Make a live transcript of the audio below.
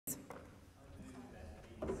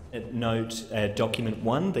note document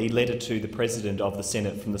 1, the letter to the President of the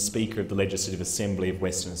Senate from the Speaker of the Legislative Assembly of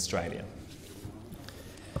Western Australia.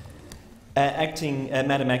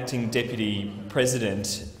 Madam Acting Deputy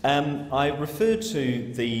President, I refer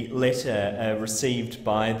to the letter received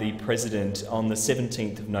by the President on the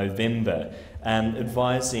 17th of November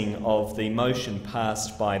advising of the motion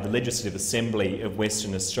passed by the Legislative Assembly of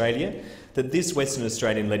Western Australia that this Western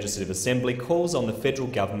Australian Legislative Assembly calls on the federal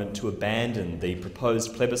government to abandon the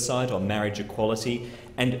proposed plebiscite on marriage equality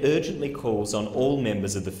and urgently calls on all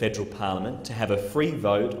members of the federal parliament to have a free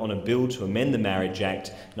vote on a bill to amend the Marriage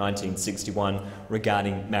Act 1961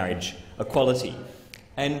 regarding marriage equality.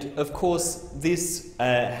 And of course this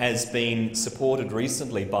has been supported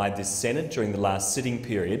recently by this Senate during the last sitting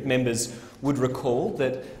period. Members would recall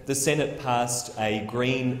that the Senate passed a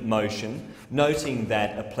Green motion noting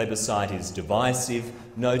that a plebiscite is divisive,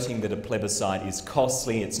 noting that a plebiscite is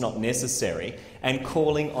costly, it's not necessary, and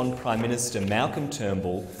calling on Prime Minister Malcolm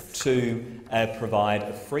Turnbull to provide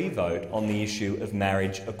a free vote on the issue of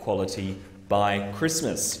marriage equality by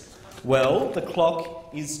Christmas. Well, the clock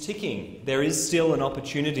is ticking. There is still an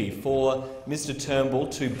opportunity for Mr Turnbull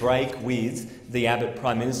to break with the Abbott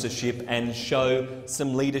Prime Ministership and show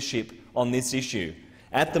some leadership on this issue.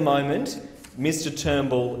 At the moment, Mr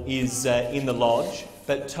Turnbull is in the lodge,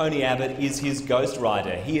 but Tony Abbott is his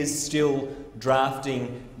ghostwriter. He is still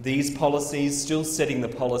drafting these policies, still setting the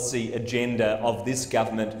policy agenda of this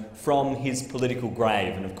government from his political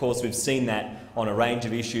grave. And of course we've seen that on a range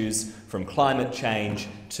of issues, from climate change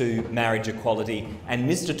to marriage equality, and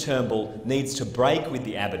Mr Turnbull needs to break with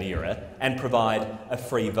the Abbott era and provide a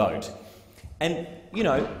free vote. And, you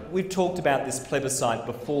know, we've talked about this plebiscite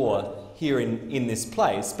before here in this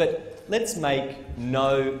place, but let's make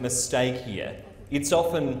no mistake here. It's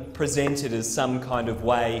often presented as some kind of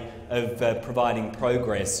way of providing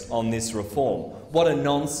progress on this reform. What a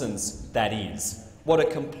nonsense that is. What a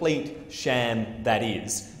complete sham that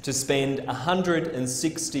is, to spend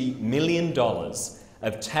 $160 million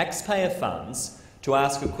of taxpayer funds to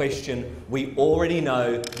ask a question we already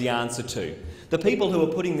know the answer to. The people who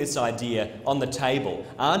are putting this idea on the table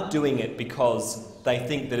aren't doing it because they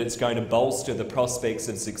think that it's going to bolster the prospects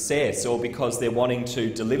of success or because they're wanting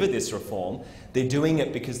to deliver this reform. They're doing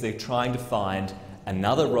it because they're trying to find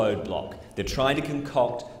another roadblock. They're trying to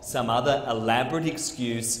concoct some other elaborate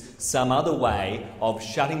excuse, some other way of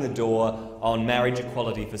shutting the door on marriage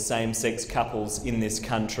equality for same-sex couples in this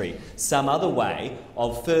country, some other way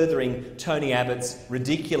of furthering Tony Abbott's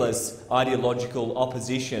ridiculous ideological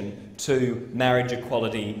opposition to marriage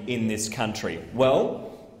equality in this country. Well,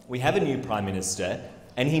 we have a new Prime Minister,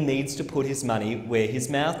 and he needs to put his money where his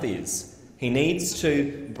mouth is. He needs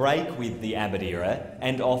to break with the Abbott era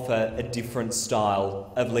and offer a different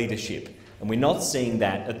style of leadership. And we're not seeing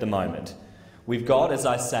that at the moment. We've got, as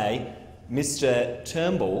I say, Mr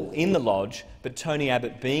Turnbull in the lodge, but Tony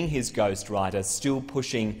Abbott, being his ghostwriter, still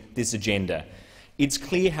pushing this agenda. It's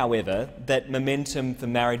clear, however, that momentum for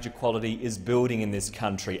marriage equality is building in this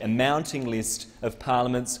country, a mounting list of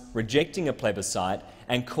parliaments rejecting a plebiscite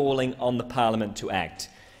and calling on the parliament to act.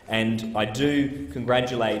 And I do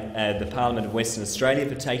congratulate the Parliament of Western Australia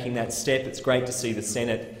for taking that step. It's great to see the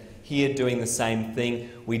Senate here doing the same thing.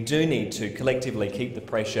 We do need to collectively keep the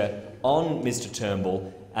pressure on Mr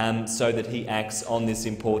Turnbull so that he acts on this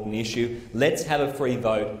important issue. Let's have a free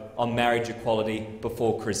vote on marriage equality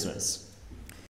before Christmas.